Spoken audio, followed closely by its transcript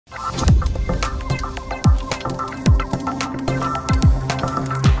And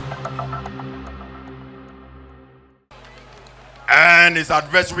his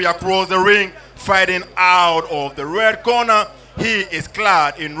adversary across the ring, fighting out of the red corner. He is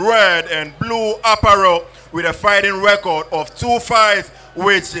clad in red and blue apparel with a fighting record of 2 fights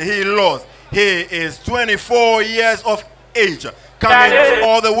which he lost. He is 24 years of age, coming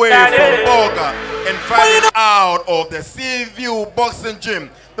all the way from Bolga and fighting out of the Seaview Boxing Gym.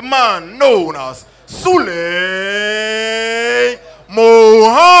 The man known as Sulley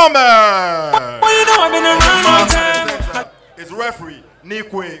Mohammed. His referee,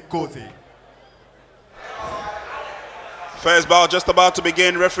 Nikwe Kote. First bout just about to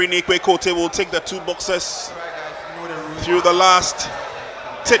begin. Referee Nikwe Kote will take the 2 boxers through the last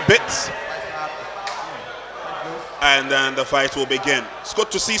tidbits, and then the fight will begin. It's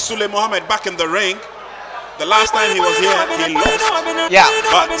good to see Sulley Mohammed back in the ring. The last time he was here, he lost. Yeah.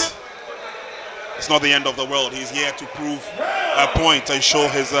 But it's not the end of the world. He's here to prove a point and show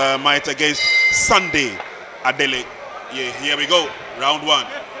his might against Sunday Adeleye. Yeah, here we go. Round 1.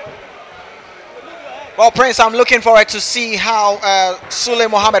 Well, Prince, I'm looking forward to see how Sulley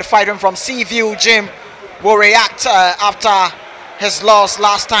Mohammed, fighting from Seaview Gym, will react after his loss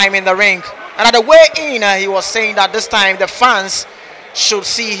last time in the ring. And at the way in, he was saying that this time the fans should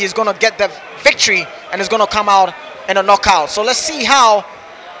see he's going to get the victory and he's going to come out in a knockout. So let's see how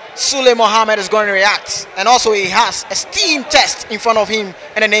Sulley Mohammed is going to react. And also he has a steam test in front of him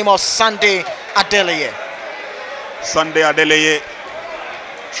in the name of Sunday Adeleye. Sunday Adeleye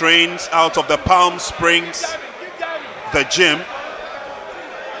trains out of the Palm Springs, the gym.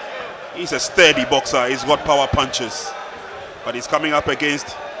 He's a sturdy boxer. He's got power punches. But he's coming up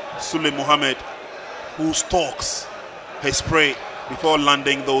against Sulley Mohammed, who stalks his prey before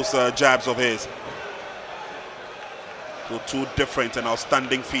landing those jabs of his. So 2 different and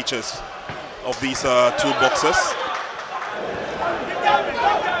outstanding features of these 2 boxers.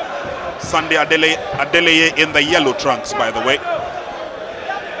 Sunday Adeleye in the yellow trunks, by the way.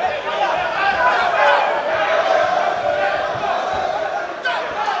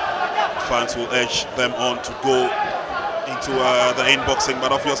 Fans will urge them on to go into the inboxing,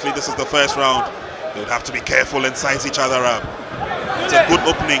 but obviously this is the first round. They would have to be careful and size each other up. It's a good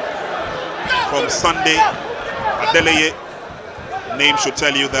opening from Sunday Adeleye. Name should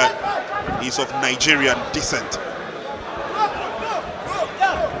tell you that he's of Nigerian descent.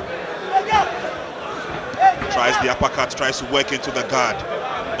 Tries the uppercut, tries to work into the guard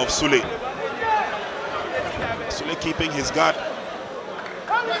of Sulley. Sulley keeping his guard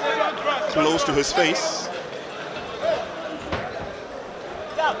close to his face.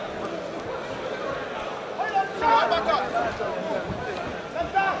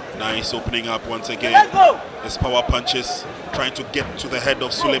 Nice opening up once again. His power punches, trying to get to the head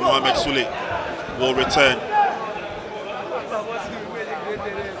of Sulley Mohammed. Sulley will return.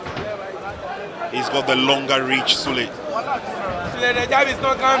 He's got the longer reach, Sulley. He's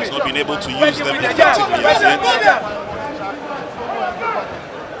not been able to use them effectively as yet.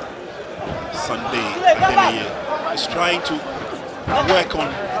 Sunday Adeleye is trying to work on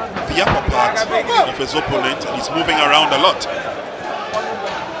the upper part of his opponent, and he's moving around a lot.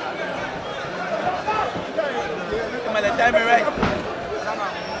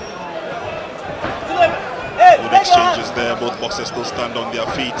 Good exchanges there. Both boxers still stand on their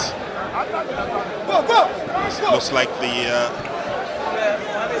feet. It looks like the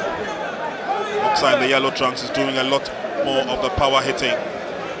boxer in the yellow trunks is doing a lot more of the power hitting.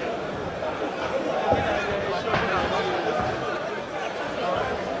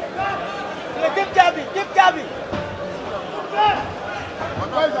 Keep jabbing.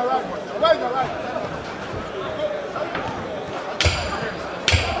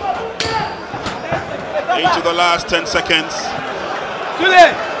 Into the last 10 seconds.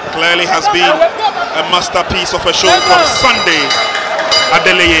 Clearly has been a masterpiece of a show from Sunday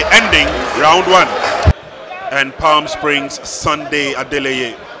Adeleye, ending round 1. And Palm Springs, Sunday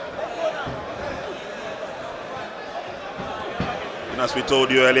Adeleye. And as we told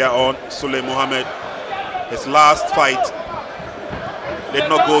you earlier on, Sulley Mohammed, his last fight did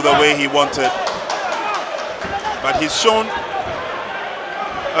not go the way he wanted, but he's shown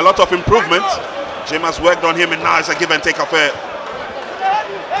a lot of improvement. Jim has worked on him, and now it's a give and take affair.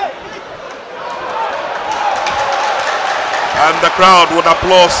 And the crowd will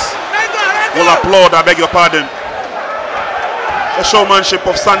applaud, I beg your pardon. The showmanship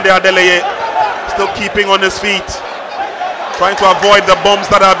of Sunday Adeleye, still keeping on his feet, trying to avoid the bombs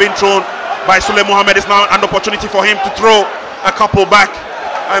that have been thrown by Sulley Mohammed. Is now an opportunity for him to throw a couple back,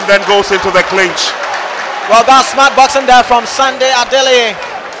 and then goes into the clinch. Well, that's smart boxing there from Sunday Adeleye.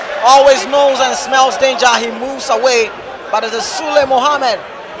 always knows and smells danger. He moves away, but it is Sulley Mohammed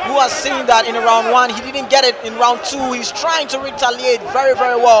who has seen that in round 1. He didn't get it in round 2. He's trying to retaliate very,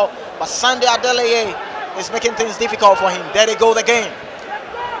 very well, but Sunday Adeleye is making things difficult for him. There they go again.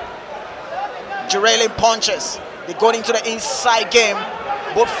 Derailing punches. They're going into the inside game,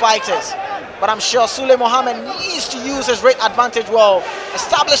 both fighters. But I'm sure Sulley Mohammed needs to use his weight advantage well,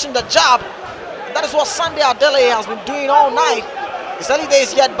 establishing the jab. And that is what Sunday Adeleye has been doing all night. It's early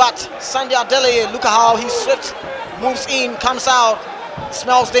days yet, but Sunday Adeleye, look at how he's swift, moves in, comes out,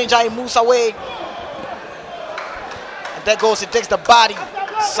 smells danger, he moves away. And there goes, he takes the body.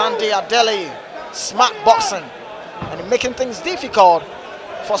 Sunday Adeleye, smart boxing, and making things difficult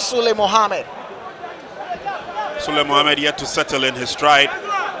for Sulley Mohammed. Sulley Mohammed yet to settle in his stride.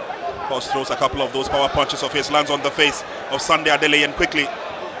 Horse throws a couple of those power punches of his, lands on the face of Sunday Adeleye, and quickly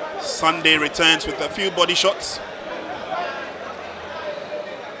Sunday returns with a few body shots.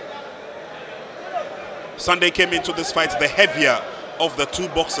 Sunday came into this fight the heavier of the two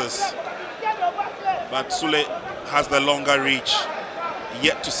boxers, but Sulley has the longer reach.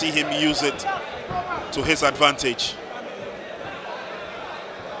 Yet to see him use it to his advantage.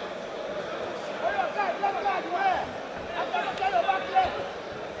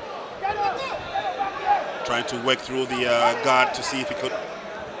 Trying to work through the guard to see if he could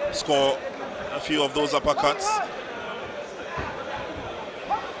score a few of those uppercuts.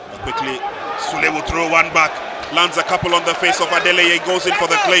 But quickly, Sulley will throw one back, lands a couple on the face of Adeleye, goes in for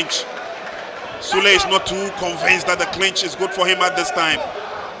the clinch. Sulley is not too convinced that the clinch is good for him at this time.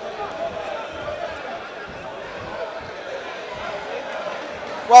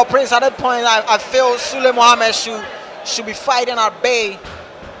 Well, Prince, at that point, I feel Sulley Mohammed should be fighting at bay.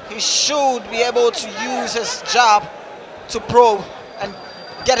 He should be able to use his jab to probe and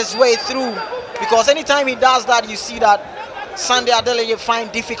get his way through, because anytime he does that, you see that Sunday Adeleye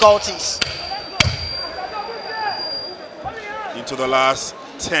find difficulties. Into the last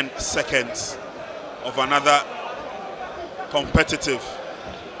 10 seconds of another competitive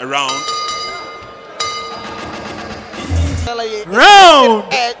round. Round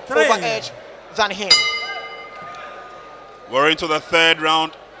over edge than him. We're into the third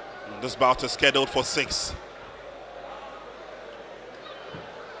round. This bout is scheduled for 6.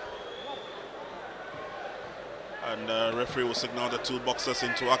 And the referee will signal the two boxers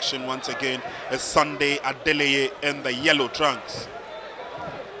into action once again. It's Sunday Adeleye in the yellow trunks,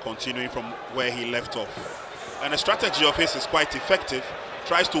 continuing from where he left off. And the strategy of his is quite effective.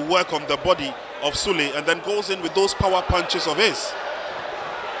 Tries to work on the body of Sulley and then goes in with those power punches of his.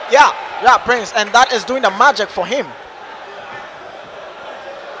 Yeah, Prince, and that is doing the magic for him.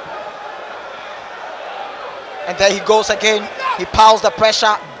 And there he goes again. He piles the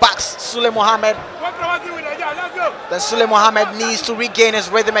pressure, backs Sulley Mohammed. Then Sulley Mohammed needs to regain his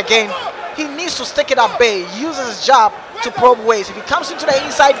rhythm again. He needs to stick it at bay, uses his jab to probe ways. If he comes into the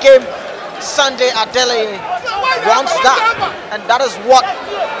inside game, Sunday Adeleye wants that. And that is what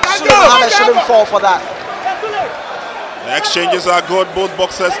Sulley Mohammed shouldn't fall for that. The exchanges are good. Both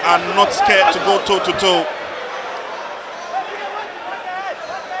boxers are not scared to go toe-to-toe.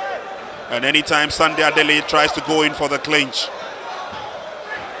 And anytime Sunday Adeleye tries to go in for the clinch,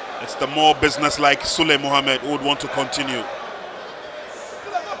 it's the more business-like Sulley Mohammed who would want to continue,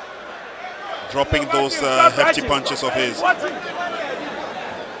 dropping those hefty punches of his.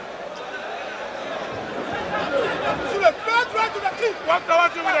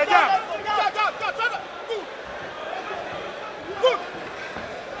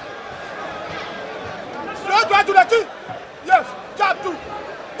 Yes, jab too.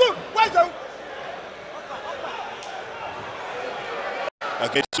 Good.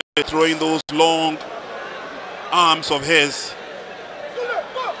 Okay, throwing those long arms of his,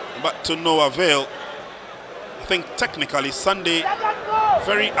 but to no avail. I think technically Sunday,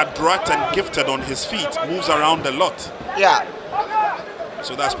 very adroit and gifted on his feet, moves around a lot. Yeah.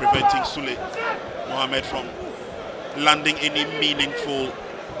 So that's preventing Sulley Mohammed from landing any meaningful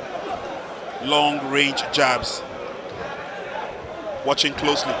long-range jabs. Watching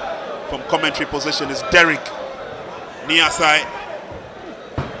closely from commentary position is Derek near side.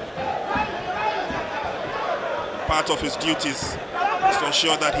 Part of his duties is to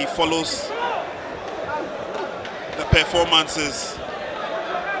ensure that he follows the performances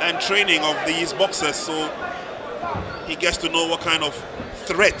and training of these boxers, so he gets to know what kind of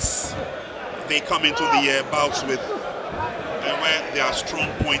threats they come into the bouts with and where their strong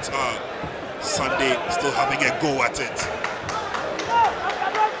points are. Sunday still having a go at it.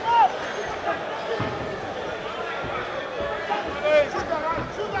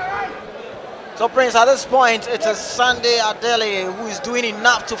 So Prince, at this point, it is Sunday Adeleye who is doing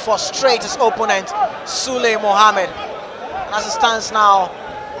enough to frustrate his opponent, Sulley Mohammed. And as it stands now,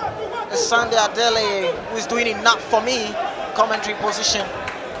 it's Sunday Adeleye who is doing enough for me, commentary position.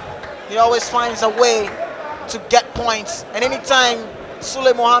 He always finds a way to get points. And anytime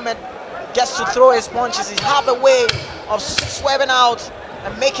Sulley Mohammed gets to throw his punches, he has a way of swerving out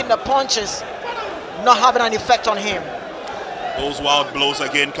and making the punches not having an effect on him. Those wild blows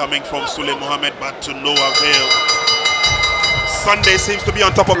again coming from Sulley Mohammed, but to no avail. Sunday seems to be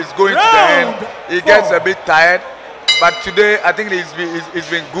on top of. He's going to the end. He gets a bit tired, but today I think it's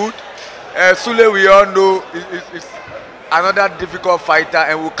been good. Sulley, we all know, is another difficult fighter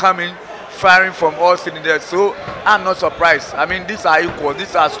and will come in firing from all cylinders. So I'm not surprised. I mean, these are equal.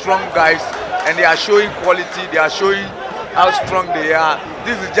 These are strong guys, and they are showing quality. They are showing how strong they are.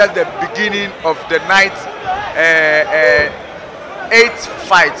 This is just the beginning of the night. 8th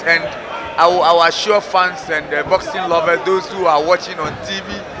fight, and I assure fans and boxing lovers, those who are watching on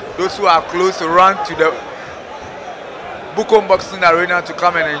TV, those who are close, run to the Bukom Boxing Arena to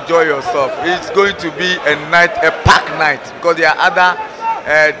come and enjoy yourself. It's going to be a packed night, because there are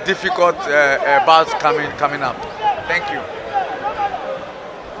other difficult bouts coming up. Thank you.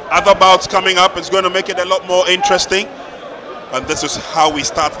 Other bouts coming up is going to make it a lot more interesting, and this is how we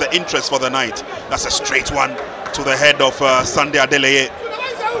start the interest for the night. That's a straight one to the head of Sunday Adeleye.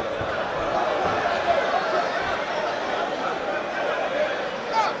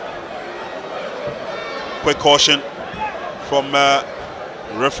 Quick caution from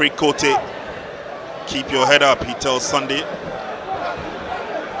referee Kote. Keep your head up, he tells Sunday.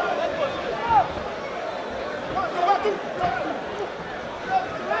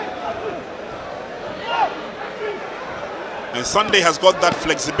 And Sunday has got that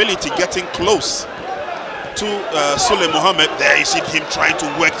flexibility, getting close to Sulley Mohammed. There you see him trying to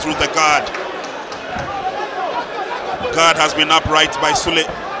work through the guard. Guard has been upright by Sulley.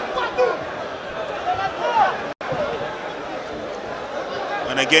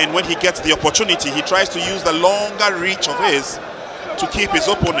 And again, when he gets the opportunity, he tries to use the longer reach of his to keep his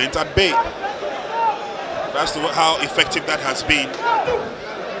opponent at bay. That's how effective that has been.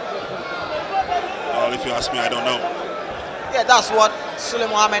 Well, if you ask me, I don't know. Yeah, that's what Sulley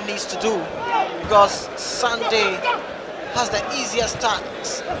Mohammed needs to do, because Sunday has the easiest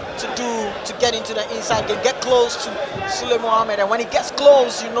tasks to get into the inside game, get close to Sulley Mohammed, and when he gets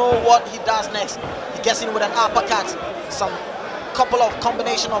close, you know what he does next. He gets in with an uppercut, some couple of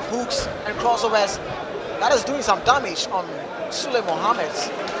combination of hooks and crossovers. That is doing some damage on Sulley Mohammed's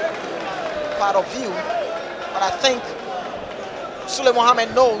part of view, but I think Sulley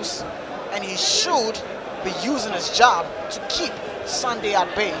Mohammed knows, and he should be using his jab to keep Sunday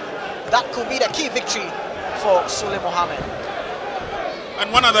at bay. That could be the key victory for Sulley Mohammed.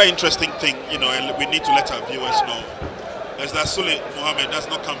 And one other interesting thing, you know, and we need to let our viewers know, is that Sulley Mohammed does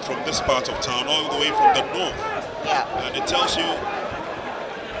not come from this part of town, all the way from the north. Yeah. And it tells you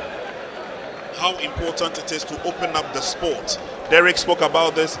how important it is to open up the sport. Derek spoke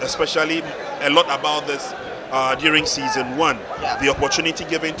about this, especially a lot about this during season 1. Yeah. The opportunity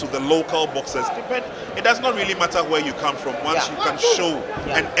given to the local boxers. It does not really matter where you come from. Once you can show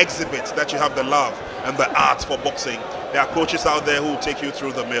and exhibit that you have the love and the art for boxing, there are coaches out there who will take you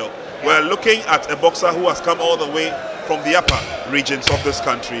through the mill. We're looking at a boxer who has come all the way from the upper regions of this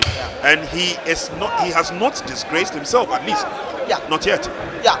country, and he has not disgraced himself, at least. Not yet.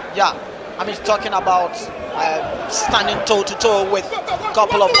 I mean, talking about standing toe to toe with a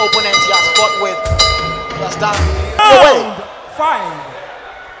couple of opponents he has fought with. He has done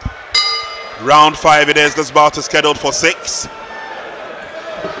Round 5 it is. This bout is scheduled for 6.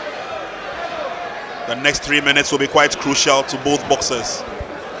 The next 3 minutes will be quite crucial to both boxers.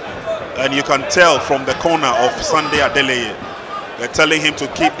 And you can tell from the corner of Sunday Adeleye, they're telling him to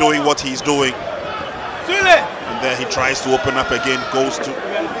keep doing what he's doing. And then he tries to open up again, goes to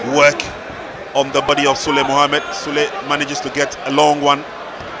work on the body of Sulley Mohammed. Sulley manages to get a long one,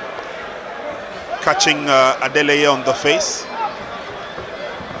 catching Adeleye on the face.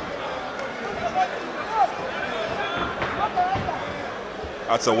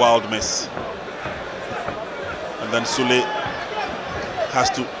 That's a wild miss. And then Sulley has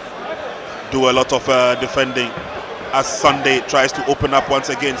to do a lot of defending as Sunday tries to open up once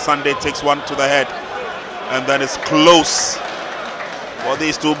again. Sunday takes one to the head, and then it's close for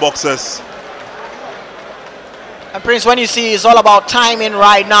these two boxers. And Prince, when you see, it's all about timing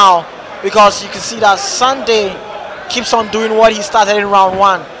right now, because you can see that Sunday keeps on doing what he started in round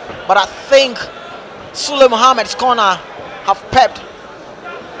 1. But I think Sulley Mohammed's corner have pepped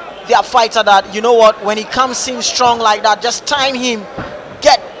their fighter that, you know what, when he comes in strong like that, just time him,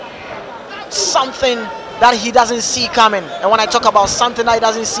 get something that he doesn't see coming. And when I talk about something that he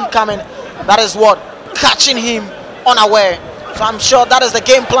doesn't see coming, that is what? Catching him unaware. So I'm sure that is the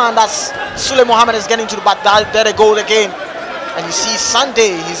game plan that Sulley Mohammed is getting to, but there they go again. And you see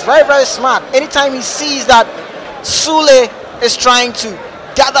Sunday, he's very, very smart. Anytime he sees that Sulley is trying to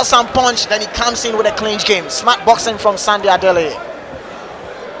gather some punch, then he comes in with a clinch game. Smart boxing from Sunday Adeleye.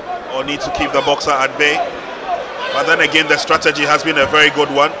 Or need to keep the boxer at bay. But then again, the strategy has been a very good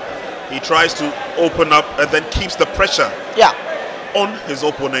one. He tries to open up and then keeps the pressure on his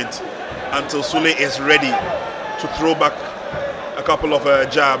opponent until Sulley is ready to throw back a couple of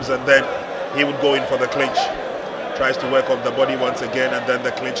jabs, and then he would go in for the clinch. Tries to work on the body once again, and then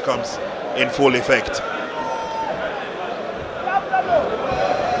the clinch comes in full effect.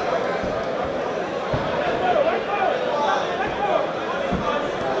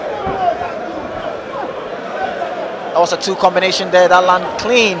 That was a two combination there that land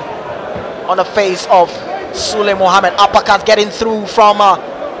clean on the face of Sulley Mohammed. Uppercut getting through from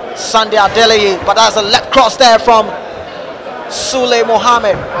Sunday Adeleye, but that's a left cross there from Sulley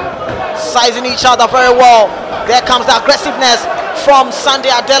Mohammed. Sizing each other very well. There comes the aggressiveness from Sunday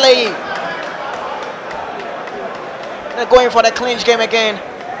Adeleye. They're going for the clinch game again.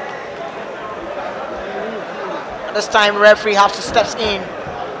 And this time referee has to step in.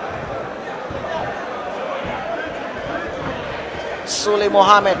 Sulley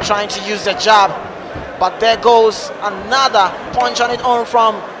Mohammed trying to use the jab, but there goes another punch on its own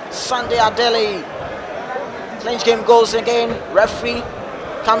from Sunday Adeleye. Clinch game goes again. Referee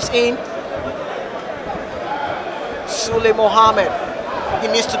comes in. Sulley Mohammed, he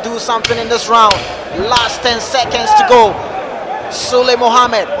needs to do something in this round. Last 10 seconds to go. Sulley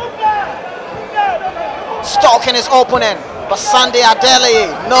Mohammed stalking his opponent, but Sunday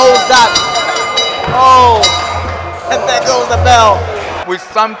Adeleye knows that. Oh, and there goes the bell. With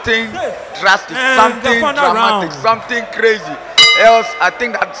something drastic, something dramatic, something crazy. Else, I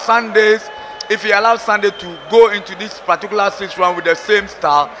think that Sundays, if he allows Sunday to go into this particular 6th round with the same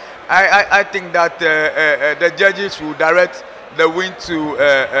style, I think that the judges will direct the win to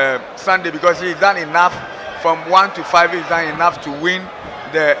Sunday, because he's done enough from 1 to 5. He's done enough to win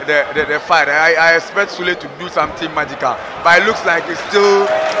the fight. I expect Sulley to do something magical, but it looks like it's still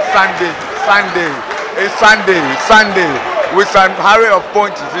Sunday. It's Sunday with some hurry of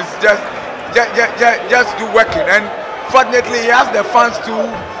punches. It's just do working, and fortunately he has the fans too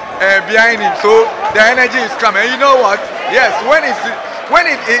behind him, so the energy is coming. And you know what? Yes, when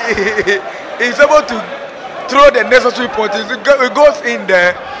he's able to throw the necessary punches, it goes in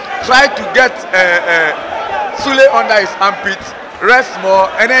there, try to get Sulley under his armpit, rest more,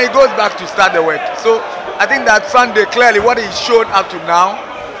 and then he goes back to start the work. So I think that Sunday, clearly what he showed up to now,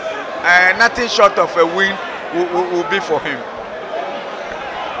 nothing short of a win will be for him.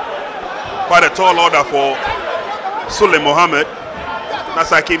 Quite a tall order for Sulley Mohammed.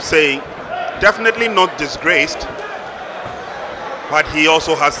 As I keep saying, definitely not disgraced, but he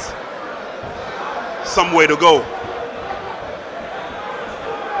also has some way to go.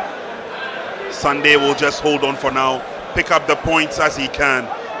 Sunday will just hold on for now, pick up the points as he can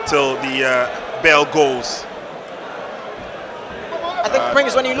till the bell goes. I think,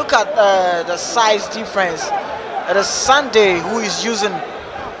 Prince, when you look at the size difference, it is Sunday who is using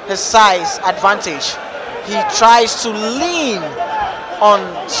his size advantage. He tries to lean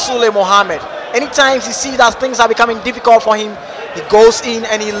on Sulley Mohammed. Anytime he sees that things are becoming difficult for him, he goes in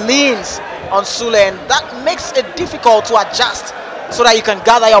and he leans on Sulley, and that makes it difficult to adjust so that you can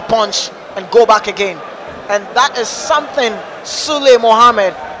gather your punch and go back again. And that is something Sulley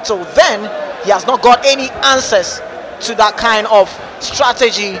Mohammed, till then, he has not got any answers to that kind of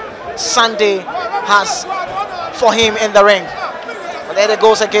strategy Sunday has for him in the ring. But there it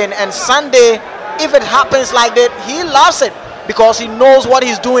goes again, and Sunday, if it happens like that, he loves it because he knows what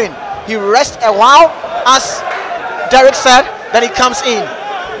he's doing. He rests a while, as Derek said, then he comes in.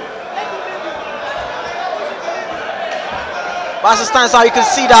 But as it stands now, you can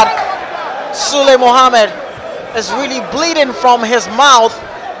see that Sulley Mohammed is really bleeding from his mouth.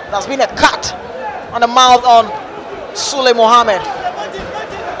 There's been a cut on the mouth on Sulley Mohammed.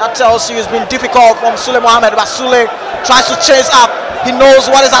 That tells you it's been difficult from Sulley Mohammed, but Sulley tries to chase up. He knows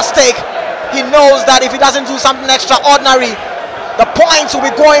what is at stake. He knows that if he doesn't do something extraordinary, the points will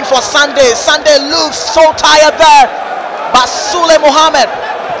be going for Sunday. Sunday looks so tired there, but Sulley Mohammed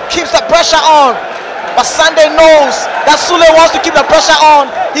keeps the pressure on. But Sunday knows that Sulley wants to keep the pressure on.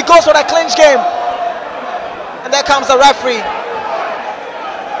 He goes for the clinch game. And there comes the referee.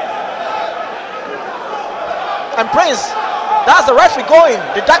 And Prince, that's the referee going,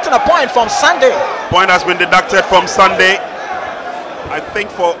 deducting a point from Sunday. Point has been deducted from Sunday. I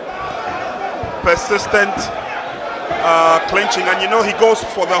think for persistent clinching, and you know he goes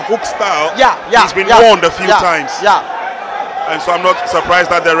for the hook style. He's been warned a few times. And so I'm not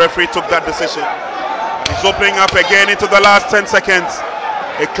surprised that the referee took that decision. He's opening up again into the last 10 seconds.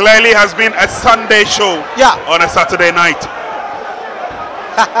 It clearly has been a Sunday show on a Saturday night.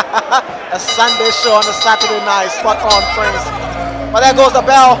 A Sunday show on a Saturday night. Spot on, Prince. But there goes the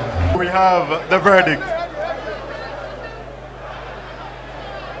bell. We have the verdict.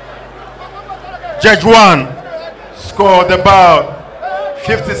 Judge 1 scored about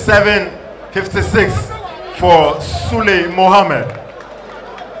 57-56 for Sulley Mohammed.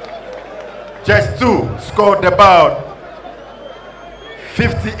 Judge 2 scored about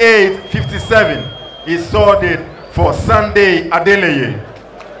 58-57. He scored it for Sunday Adeleye.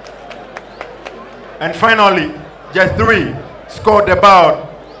 And finally, Judge 3 scored about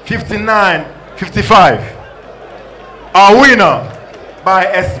 59-55. Our winner by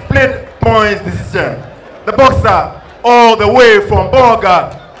a split points decision, the boxer all the way from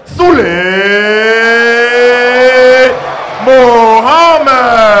Bolga, Sulley Mohammed.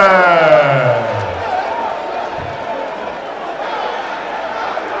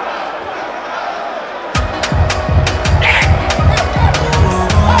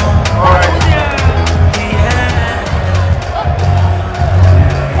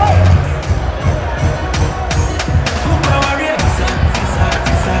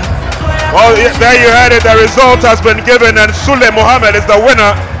 Well, there you had it. The result has been given, and Sulley Mohammed is the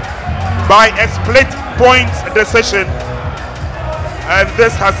winner by a split points decision. And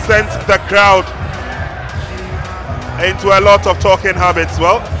this has sent the crowd into a lot of talking habits.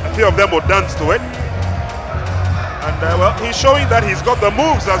 Well, a few of them will dance to it. And well, he's showing that he's got the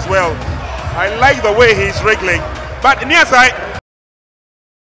moves as well. I like the way he's wriggling. But Niasai,